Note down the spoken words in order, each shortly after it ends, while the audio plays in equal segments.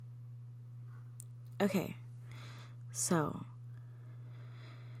Okay. So,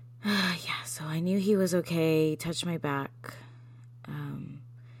 so I knew he was okay. He touched my back.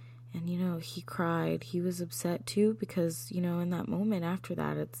 And, he cried. He was upset too because, in that moment after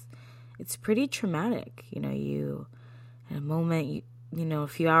that, it's pretty traumatic. You, in a moment, a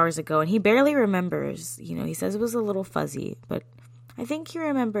few hours ago, and he barely remembers. He says it was a little fuzzy, but I think he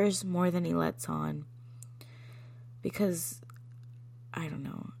remembers more than he lets on. Because, I don't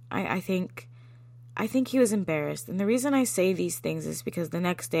know. I think he was embarrassed. And the reason I say these things is because the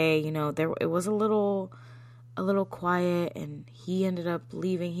next day, it was a little quiet, and he ended up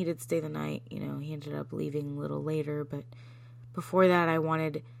leaving. He did stay the night, he ended up leaving a little later, but before that I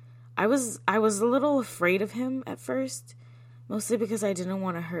was a little afraid of him at first, mostly because I didn't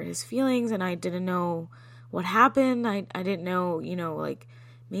want to hurt his feelings, and I didn't know what happened. I didn't know, like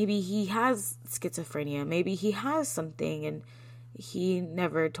maybe he has schizophrenia, maybe he has something and he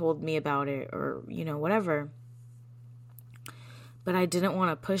never told me about it, or, whatever. But I didn't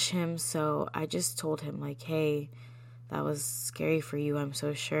want to push him, so I just told him, like, hey, that was scary for you, I'm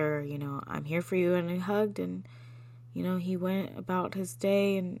so sure, I'm here for you, and I hugged, and, he went about his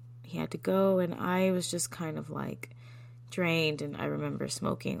day, and he had to go, and I was just kind of, like, drained, and I remember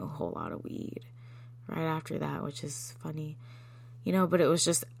smoking a whole lot of weed right after that, which is funny, but it was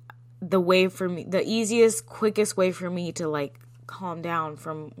just the way for me, the easiest, quickest way for me to, like, calm down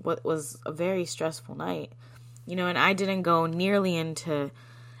from what was a very stressful night. And I didn't go nearly into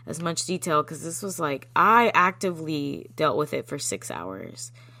as much detail because this was like, I actively dealt with it for 6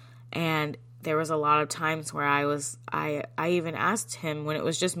 hours. And there was a lot of times where I even asked him, when it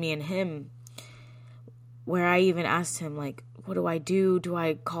was just me and him, where I even asked him, like, what do I do? Do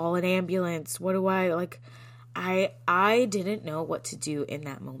I call an ambulance? What do I didn't know what to do in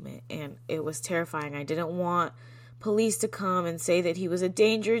that moment. And it was terrifying. I didn't want police to come and say that he was a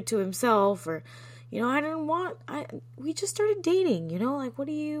danger to himself, or, we just started dating, like, what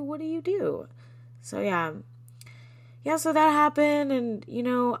do you do? So, so that happened, and,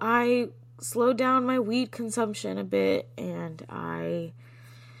 I slowed down my weed consumption a bit, and I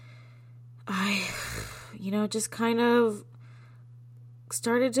just kind of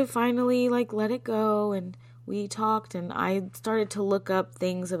started to finally, like, let it go, and we talked, and I started to look up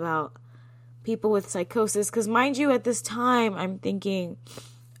things about people with psychosis, because mind you, at this time, I'm thinking,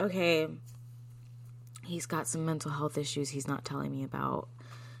 okay, he's got some mental health issues he's not telling me about.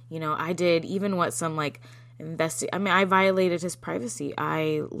 I did even what some, like, I violated his privacy.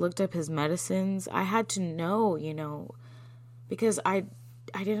 I looked up his medicines. I had to know, because I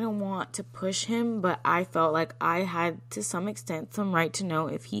didn't want to push him, but I felt like I had, to some extent, some right to know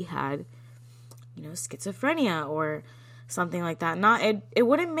if he had, schizophrenia or something like that. It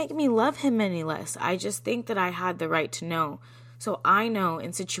wouldn't make me love him any less. I just think that I had the right to know. So I know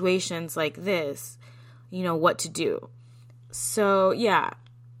in situations like this, what to do. So,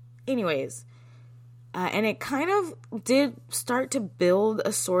 anyways, and it kind of did start to build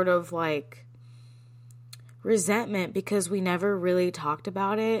a sort of, like, resentment because we never really talked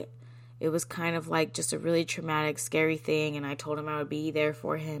about it. It was kind of like just a really traumatic, scary thing, and I told him I would be there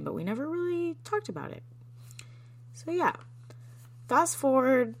for him, but we never really talked about it. So, fast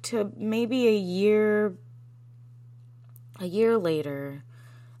forward to maybe a year later,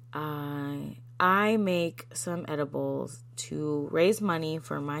 I make some edibles to raise money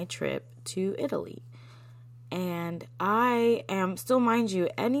for my trip to Italy. And I am, still mind you,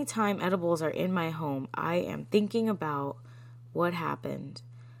 anytime edibles are in my home, I am thinking about what happened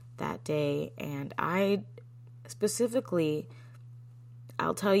that day. And I specifically,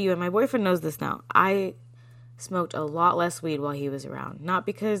 I'll tell you, and my boyfriend knows this now, I smoked a lot less weed while he was around. Not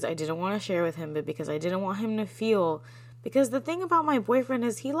because I didn't want to share with him, but because I didn't want him to feel... Because the thing about my boyfriend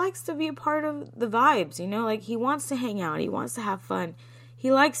is he likes to be a part of the vibes, like, he wants to hang out, he wants to have fun,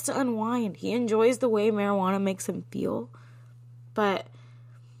 he likes to unwind, he enjoys the way marijuana makes him feel. But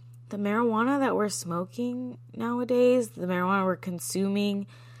the marijuana that we're smoking nowadays, the marijuana we're consuming,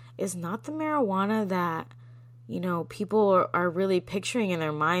 is not the marijuana that, people are really picturing in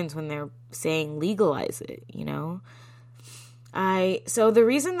their minds when they're saying legalize it, So the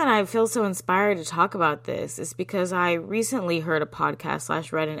reason that I feel so inspired to talk about this is because I recently heard a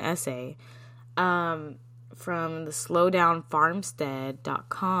podcast / read an essay from the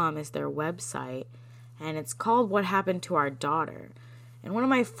slowdownfarmstead.com is their website, and it's called What Happened to Our Daughter. And one of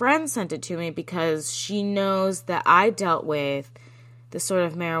my friends sent it to me because she knows that I dealt with the sort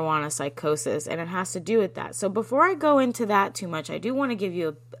of marijuana psychosis, and it has to do with that. So before I go into that too much, I do want to give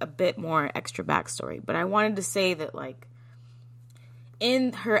you a bit more extra backstory, but I wanted to say that, like,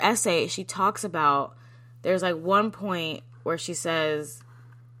 in her essay, she talks about, there's, like, one point where she says,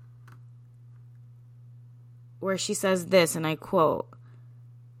 where she says this, and I quote,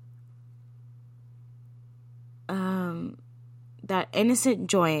 that innocent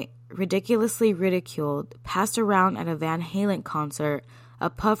joint, ridiculously ridiculed, passed around at a Van Halen concert, a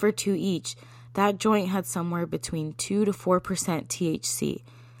puff or two each. That joint had somewhere between 2 to 4% THC.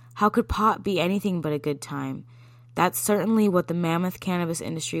 How could pot be anything but a good time? That's certainly what the mammoth cannabis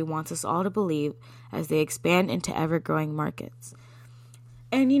industry wants us all to believe as they expand into ever-growing markets.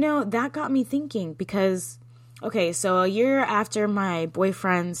 And, that got me thinking because, okay, so a year after my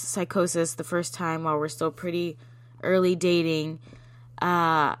boyfriend's psychosis the first time while we're still pretty early dating,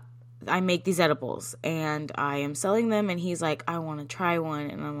 I make these edibles and I am selling them and he's like, I want to try one.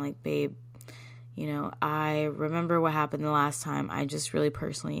 And I'm like, babe, I remember what happened the last time. I just really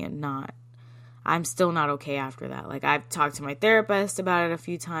personally I'm still not okay after that. Like, I've talked to my therapist about it a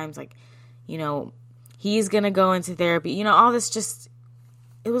few times. Like, he's going to go into therapy. All this just,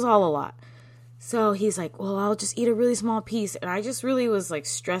 it was all a lot. So he's like, well, I'll just eat a really small piece. And I just really was like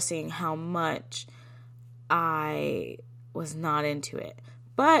stressing how much I was not into it.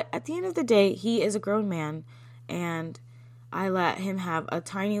 But at the end of the day, he is a grown man and I let him have a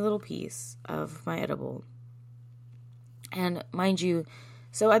tiny little piece of my edible. And mind you,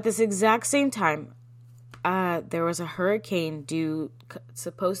 so at this exact same time, there was a hurricane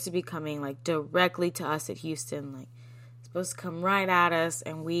supposed to be coming like directly to us at Houston, like supposed to come right at us.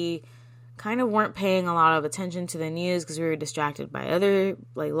 And we kind of weren't paying a lot of attention to the news because we were distracted by other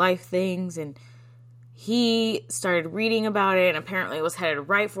like life things. And he started reading about it and apparently it was headed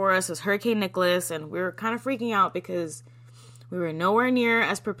right for us. It was Hurricane Nicholas. And we were kind of freaking out because we were nowhere near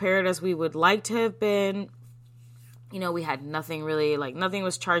as prepared as we would like to have been. We had nothing really, like nothing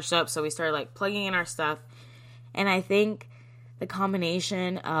was charged up. So we started like plugging in our stuff. And I think the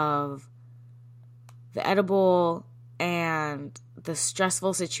combination of the edible and the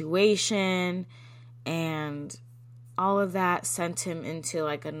stressful situation and all of that sent him into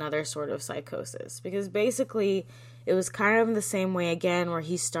like another sort of psychosis. Because basically it was kind of the same way again where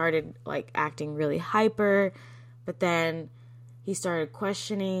he started like acting really hyper, but then he started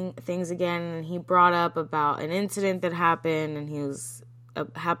questioning things again, and he brought up about an incident that happened, and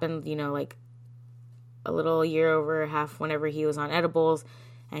happened, like a little year over half whenever he was on edibles,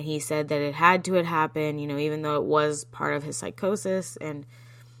 and he said that it had to have happened, even though it was part of his psychosis, and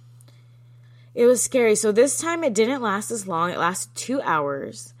it was scary. So this time it didn't last as long. It lasted 2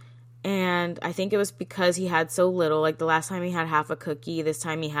 hours, and I think it was because he had so little. Like the last time he had half a cookie, this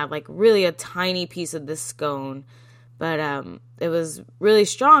time he had like really a tiny piece of this scone. But it was really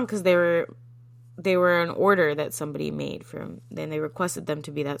strong because they were an order that somebody made from. Then they requested them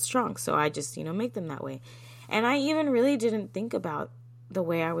to be that strong. So I just make them that way. And I even really didn't think about the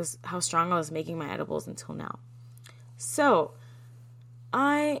way how strong I was making my edibles until now. So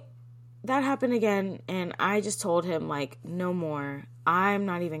that happened again, and I just told him like, no more. I'm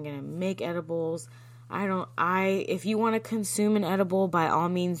not even gonna make edibles. If you want to consume an edible, by all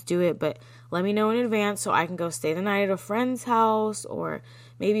means do it, but let me know in advance so I can go stay the night at a friend's house or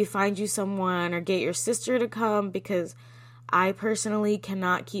maybe find you someone or get your sister to come, because I personally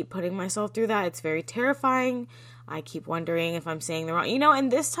cannot keep putting myself through that. It's very terrifying. I keep wondering if I'm saying the wrong,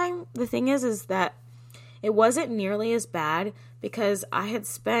 and this time the thing is that it wasn't nearly as bad because I had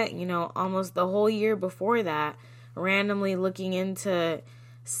spent, almost the whole year before that randomly looking into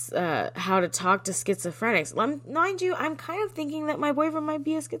how to talk to schizophrenics. Mind you, I'm kind of thinking that my boyfriend might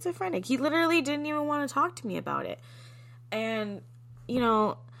be a schizophrenic. He literally didn't even want to talk to me about it. And,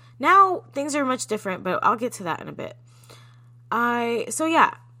 now things are much different, but I'll get to that in a bit.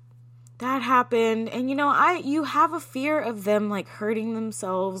 That happened. And, you have a fear of them like hurting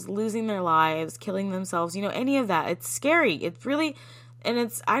themselves, losing their lives, killing themselves, any of that. It's scary. It's really,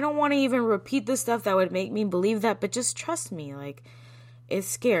 and I don't want to even repeat the stuff that would make me believe that, but just trust me, like, it's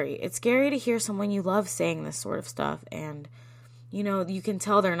scary. It's scary to hear someone you love saying this sort of stuff, and, you can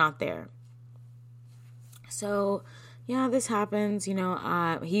tell they're not there. So, this happens,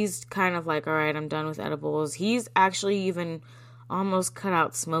 he's kind of like, all right, I'm done with edibles. He's actually even almost cut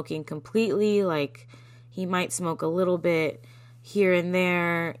out smoking completely. Like, he might smoke a little bit here and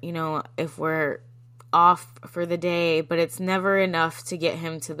there, if we're off for the day, but it's never enough to get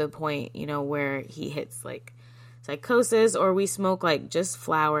him to the point, where he hits like psychosis, or we smoke like just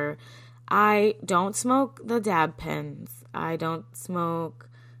flower. I don't smoke the dab pens. I don't smoke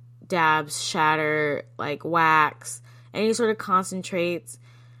dabs, shatter, like wax, any sort of concentrates.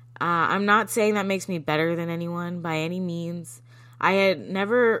 I'm not saying that makes me better than anyone by any means. I had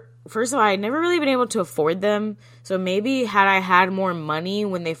never really been able to afford them. So maybe had I had more money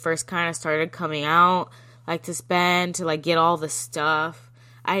when they first kind of started coming out, like to spend, to like get all the stuff,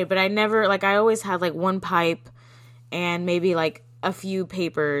 But I never, like, I always had like one pipe and maybe like a few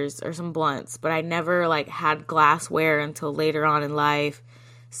papers or some blunts, but I never like had glassware until later on in life.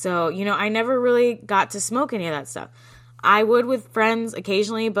 So, you know, I never really got to smoke any of that stuff. I would with friends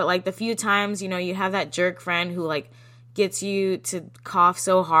occasionally, but like the few times, you know, you have that jerk friend who like gets you to cough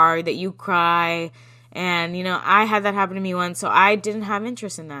so hard that you cry. And, you know, I had that happen to me once, so I didn't have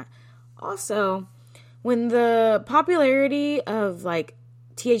interest in that. Also, when the popularity of like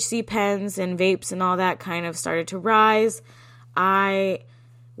THC pens and vapes and all that kind of started to rise, I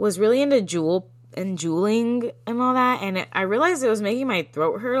was really into juuling and all that, and I realized it was making my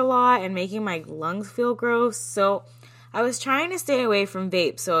throat hurt a lot and making my lungs feel gross. So I was trying to stay away from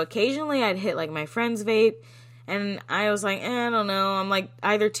vape. So occasionally I'd hit like my friend's vape, and I was like, I don't know, I'm like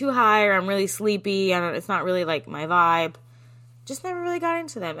either too high or I'm really sleepy. It's not really like my vibe. Just never really got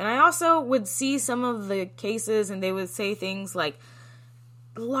into them. And I also would see some of the cases, and they would say things like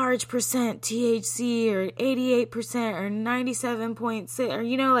large percent THC or 88% or 97.6 or,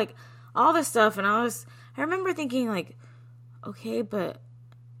 you know, like all this stuff. And I remember thinking like, okay, but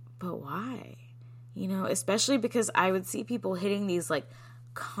why? You know, especially because I would see people hitting these like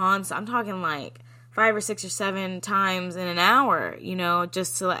I'm talking like 5 or 6 or 7 times in an hour, you know,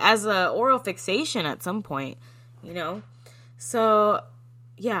 just to, as a oral fixation at some point, you know. So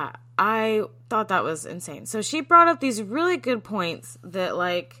yeah, I thought that was insane. So she brought up these really good points that,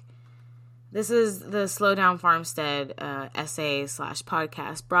 like, this is the Slow Down Farmstead essay /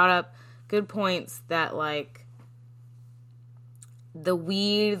 podcast, brought up good points that, like, the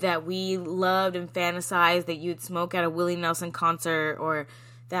weed that we loved and fantasized that you'd smoke at a Willie Nelson concert or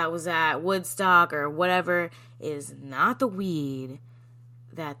that was at Woodstock or whatever is not the weed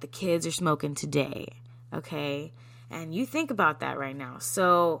that the kids are smoking today, okay? And you think about that right now.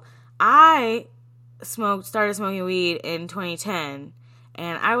 So I started smoking weed in 2010,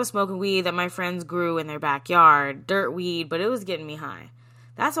 and I was smoking weed that my friends grew in their backyard, dirt weed, but it was getting me high.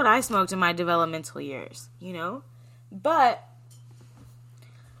 That's what I smoked in my developmental years, you know? But,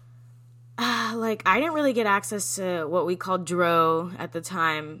 like, I didn't really get access to what we called dro at the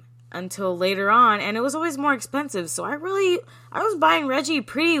time until later on, and it was always more expensive. So I was buying Reggie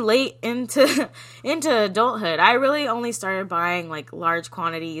pretty late into adulthood. I really only started buying like large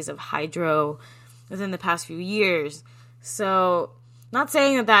quantities of hydro within the past few years. So not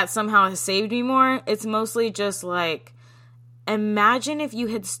saying that somehow has saved me more. It's mostly just like, imagine if you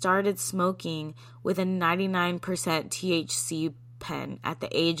had started smoking with a 99% THC pen at the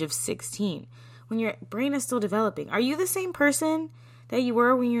age of 16 when your brain is still developing. Are you the same person that you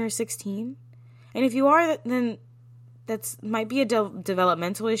were when you were 16? And if you are, then that's might be a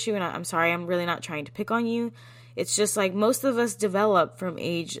developmental issue, and I'm sorry, I'm really not trying to pick on you. It's just like most of us develop from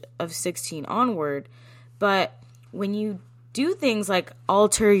age of 16 onward, but when you do things like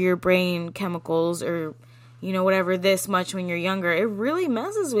alter your brain chemicals or, you know, whatever this much when you're younger, it really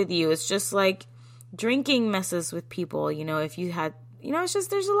messes with you. It's just like drinking messes with people, you know, if you had, you know, it's just,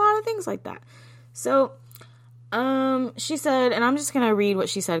 there's a lot of things like that. So she said, and I'm just going to read what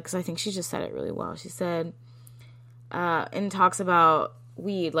she said because I think she just said it really well. She said, and talks about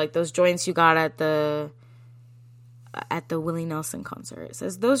weed, like those joints you got at the Willie Nelson concert. It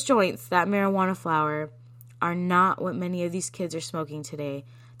says, those joints, that marijuana flower, are not what many of these kids are smoking today.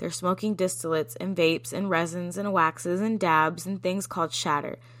 They're smoking distillates and vapes and resins and waxes and dabs and things called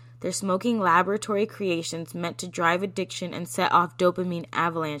shatter. They're smoking laboratory creations meant to drive addiction and set off dopamine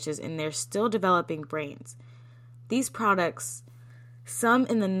avalanches in their still developing brains. These products, some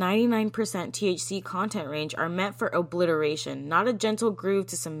in the 99% THC content range, are meant for obliteration, not a gentle groove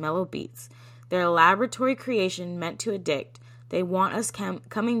to some mellow beats. They're a laboratory creation meant to addict. They want us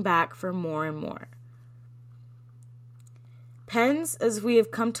coming back for more and more. Pens, as we have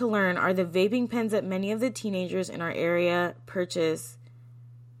come to learn, are the vaping pens that many of the teenagers in our area purchase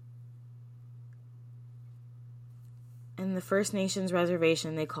in the First Nations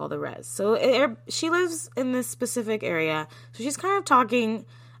reservation they call the res. So she lives in this specific area. So she's kind of talking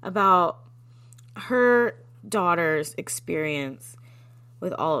about her daughter's experience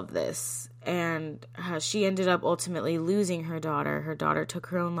with all of this and how she ended up ultimately losing her daughter. Her daughter took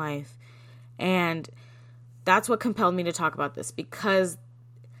her own life. And that's what compelled me to talk about this, because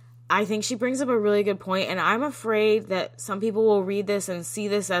I think she brings up a really good point, and I'm afraid that some people will read this and see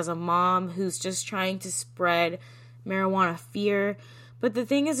this as a mom who's just trying to spread marijuana fear. But the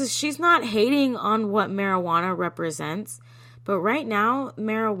thing is she's not hating on what marijuana represents. But right now,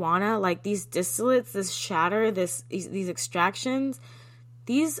 marijuana, like these distillates, this shatter, these extractions,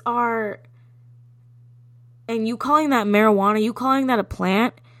 these are, and you calling that marijuana, you calling that a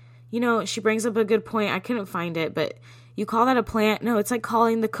plant, you know, she brings up a good point. I couldn't find it, but You call that a plant? No, it's like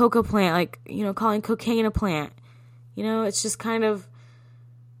calling the coca plant, like, calling cocaine a plant. It's just kind of,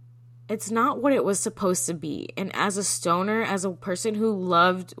 it's not what it was supposed to be. And as a stoner, as a person who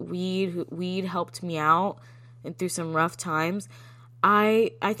loved weed, weed helped me out and through some rough times,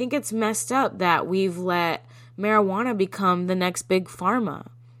 I think it's messed up that we've let marijuana become the next big pharma.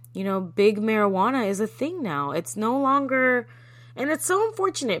 Big marijuana is a thing now. It's no longer, and it's so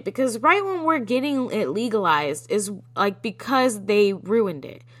unfortunate because right when we're getting it legalized is like because they ruined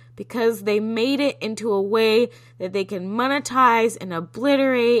it. Because they made it into a way that they can monetize and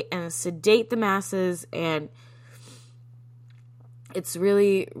obliterate and sedate the masses. And it's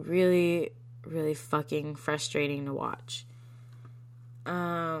really, really, really fucking frustrating to watch.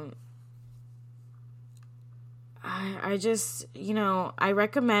 I just, I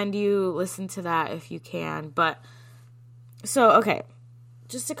recommend you listen to that if you can. But, so, okay,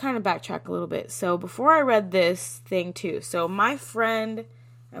 just to kind of backtrack a little bit. So, before I read this thing too, so my friend,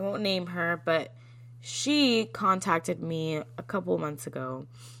 I won't name her, but she contacted me a couple months ago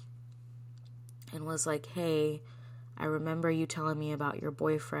and was like, hey, I remember you telling me about your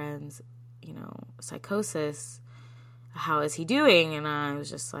boyfriend's, psychosis. How is he doing? And I was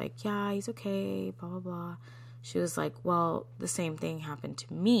just like, yeah, he's okay, blah, blah, blah. She was like, well, the same thing happened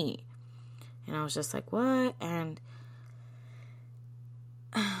to me. And I was just like, what? And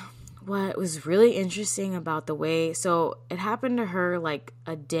what was really interesting about the way, so it happened to her like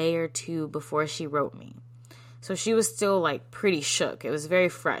a day or two before she wrote me. So she was still like pretty shook. It was very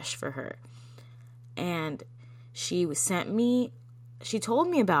fresh for her. And she told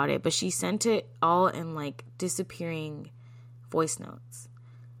me about it, but she sent it all in like disappearing voice notes,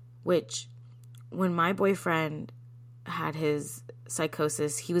 which when my boyfriend had his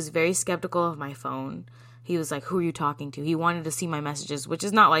psychosis, he was very skeptical of my phone. He was like, who are you talking to? He wanted to see my messages, which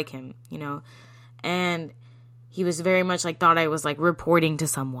is not like him, and he was very much like, thought I was like reporting to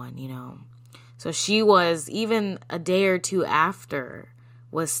someone, So she was, even a day or two after,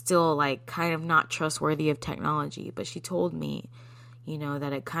 was still like kind of not trustworthy of technology. But she told me,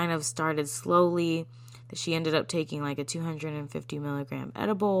 that it kind of started slowly, that she ended up taking like a 250 milligram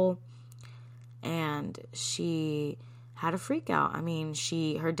edible, and she had a freak out. I mean,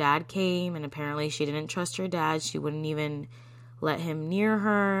 her dad came, and apparently she didn't trust her dad. She wouldn't even let him near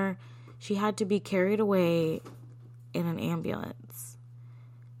her. She had to be carried away in an ambulance.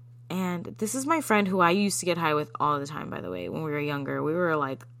 And this is my friend who I used to get high with all the time, by the way, when we were younger. We were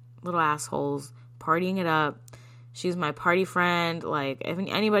like little assholes, partying it up. She was my party friend. Like, if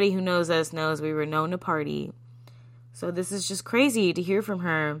anybody who knows us knows we were known to party. So this is just crazy to hear from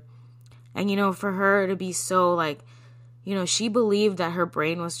her. And, for her to be so like, she believed that her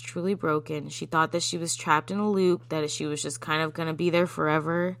brain was truly broken. She thought that she was trapped in a loop, that she was just kind of going to be there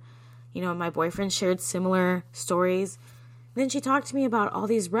forever. My boyfriend shared similar stories. Then she talked to me about all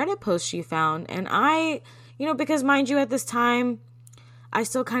these Reddit posts she found. And I, because mind you, at this time, I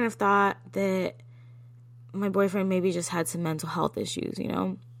still kind of thought that my boyfriend maybe just had some mental health issues,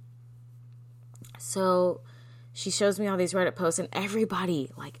 So she shows me all these Reddit posts, and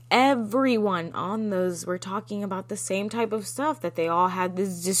everyone on those were talking about the same type of stuff, that they all had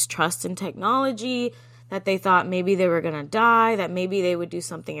this distrust in technology, that they thought maybe they were going to die, that maybe they would do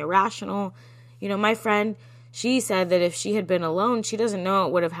something irrational. My friend, she said that if she had been alone, she doesn't know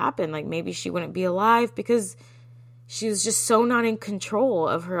what would have happened. Like, maybe she wouldn't be alive because she was just so not in control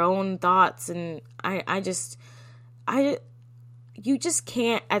of her own thoughts. And you just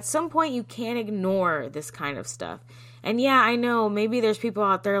can't, at some point, you can't ignore this kind of stuff. And yeah, I know, maybe there's people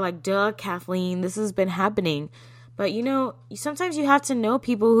out there like, duh, Kathleen, this has been happening. But sometimes you have to know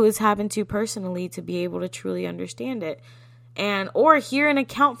people who it's happened to personally to be able to truly understand it. Or hear an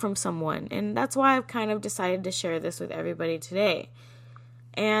account from someone. And that's why I've kind of decided to share this with everybody today.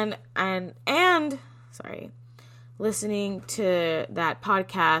 And listening to that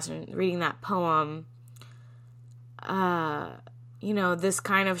podcast and reading that poem, this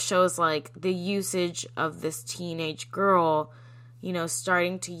kind of shows like the usage of this teenage girl,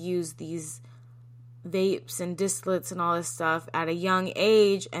 starting to use these vapes and distillates and all this stuff at a young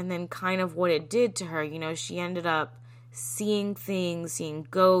age, and then kind of what it did to her. She ended up seeing things, seeing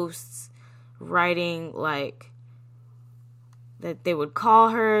ghosts, writing like that they would call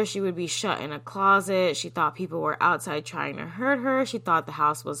her. She would be shut in a closet. She thought people were outside trying to hurt her. She thought the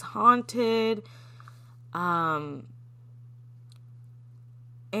house was haunted. And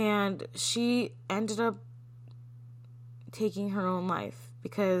she ended up taking her own life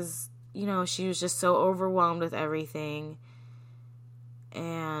because, she was just so overwhelmed with everything.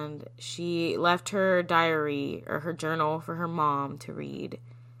 And she left her diary or her journal for her mom to read.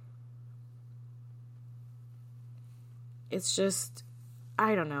 it's just,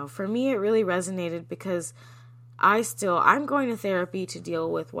 I don't know. For me, it really resonated because I'm going to therapy to deal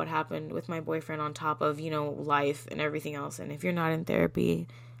with what happened with my boyfriend on top of, life and everything else. And if you're not in therapy,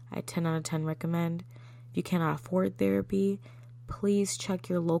 I 10 out of 10 recommend. If you cannot afford therapy, please check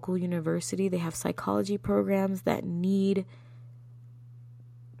your local university. They have psychology programs that need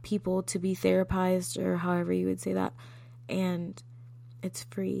people to be therapized, or however you would say that. And it's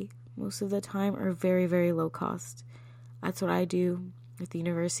free most of the time, or very, very low cost. That's what I do at the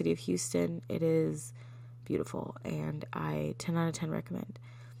University of Houston. It is beautiful, and I 10 out of 10 recommend.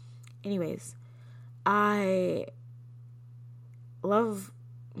 Anyways, I love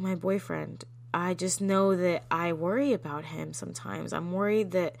my boyfriend. I just know that I worry about him sometimes. I'm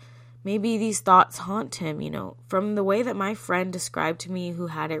worried that maybe these thoughts haunt him, From the way that my friend described to me who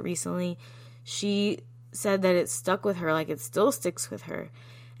had it recently, she said that it stuck with her, like it still sticks with her.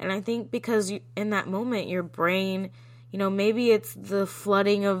 And I think because in that moment, your brain, maybe it's the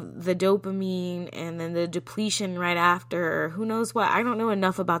flooding of the dopamine and then the depletion right after, or who knows what. I don't know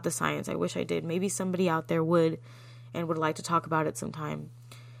enough about the science. I wish I did. Maybe somebody out there would and would like to talk about it sometime.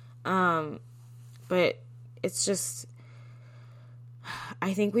 But it's just,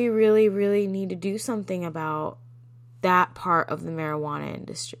 I think we really, really need to do something about that part of the marijuana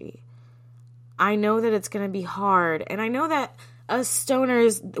industry. I know that it's going to be hard, and I know that us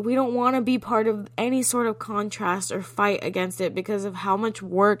stoners, we don't want to be part of any sort of contrast or fight against it because of how much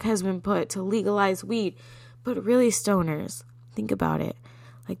work has been put to legalize weed. But really, stoners, think about it.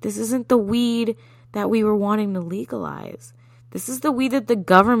 Like, this isn't the weed that we were wanting to legalize. This is the weed that the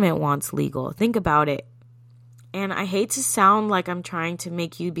government wants legal. Think about it. And I hate to sound like I'm trying to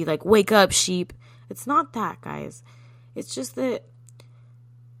make you be like, wake up, sheep. It's not that, guys. It's just that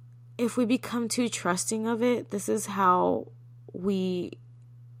if we become too trusting of it, this is how we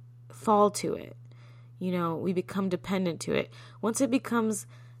fall to it. We become dependent to it. Once it becomes,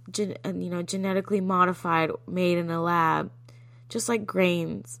 genetically modified, made in a lab, just like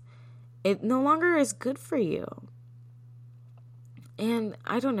grains, it no longer is good for you. And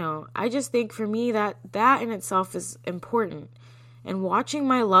I don't know. I just think for me that in itself is important. And watching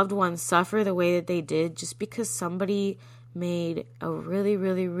my loved ones suffer the way that they did just because somebody made a really,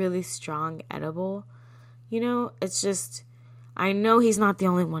 really, really strong edible, it's just, I know he's not the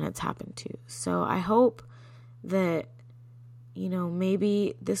only one it's happened to. So I hope that,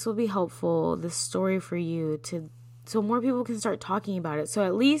 maybe this will be helpful, this story for you, so more people can start talking about it. So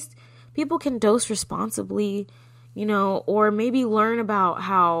at least people can dose responsibly, or maybe learn about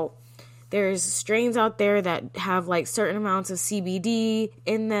how there's strains out there that have like certain amounts of CBD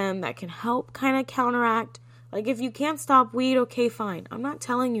in them that can help kind of counteract. Like, if you can't stop weed, okay, fine. I'm not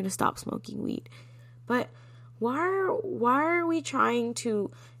telling you to stop smoking weed. But why are we trying to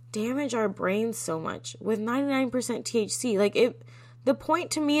damage our brains so much with 99% THC? Like, the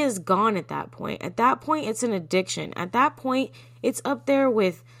point to me is gone at that point. At that point, it's an addiction. At that point, it's up there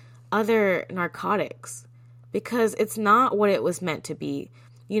with other narcotics because it's not what it was meant to be.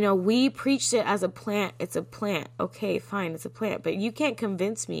 We preached it as a plant. It's a plant. Okay, fine, it's a plant. But you can't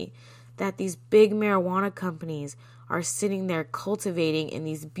convince me that these big marijuana companies are sitting there cultivating in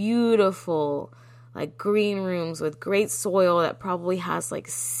these beautiful, like, green rooms with great soil that probably has like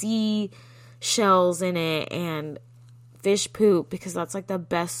sea shells in it and fish poop because that's like the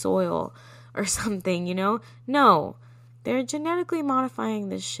best soil or something, No, they're genetically modifying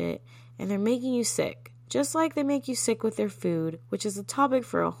this shit and they're making you sick, just like they make you sick with their food, which is a topic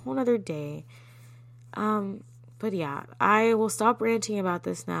for a whole nother day. But yeah, I will stop ranting about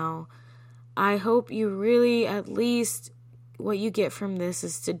this now. I hope you really, at least what you get from this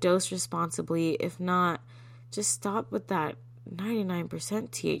is to dose responsibly. If not, just stop with that 99%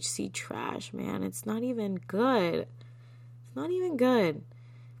 THC trash, man. It's not even good. It's not even good.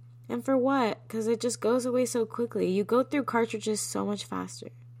 And for what? Because it just goes away so quickly. You go through cartridges so much faster.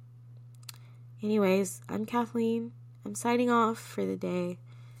 Anyways, I'm Kathleen. I'm signing off for the day.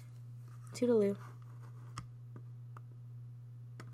 Toodaloo.